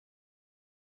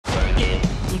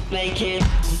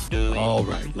All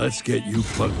right, let's get you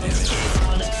plugged in.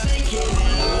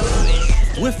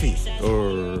 Wifi,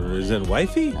 or is it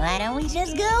Wifi? Why don't we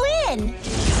just go in?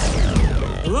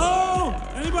 Hello?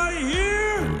 Anybody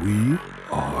here? And we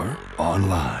are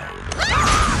online.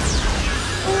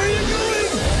 Where are you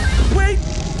going? Wait,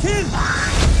 kid!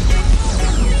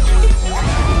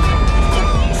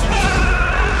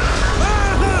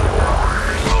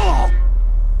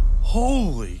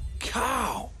 Holy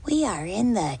cow! We are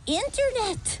in the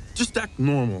internet. Just act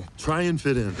normal. Try and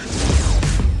fit in.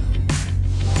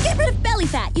 Get rid of belly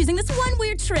fat using this one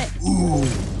weird trick. Ooh,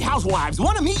 housewives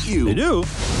want to meet you. They do.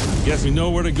 Guess we know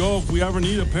where to go if we ever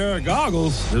need a pair of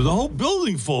goggles. There's a whole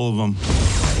building full of them.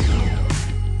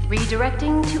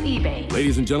 Redirecting to eBay.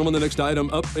 Ladies and gentlemen, the next item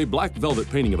up, a black velvet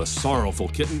painting of a sorrowful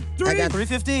kitten. I got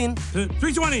 315.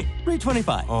 320.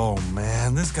 325. Oh,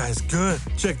 man, this guy's good.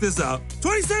 Check this out.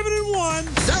 27 and 1.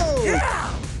 So! Yeah!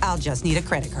 I'll just need a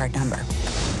credit card number.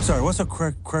 Sorry, what's a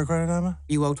credit number?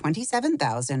 You owe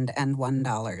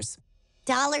 $27,001.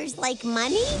 Dollars like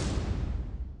money?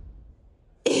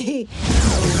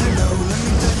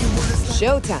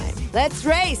 Showtime. Let's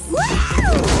race. Woo! Isn't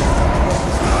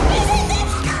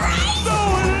this great?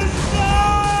 No, it is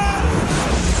not!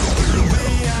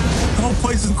 The whole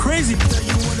place is crazy.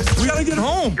 We gotta get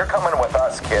home. You're coming with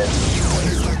us, kid.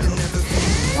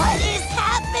 What is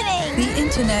happening? The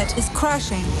internet is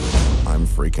crashing. I'm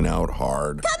freaking out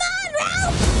hard. Come on,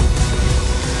 Ralph!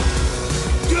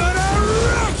 Gonna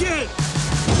wreck it!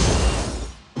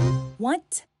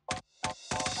 What?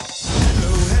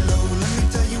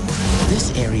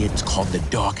 This area is called the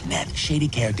Dark Net. Shady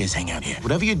characters hang out here.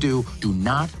 Whatever you do, do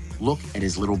not look at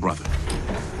his little brother.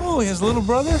 Oh, his little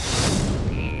brother?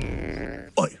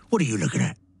 Oi, what are you looking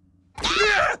at?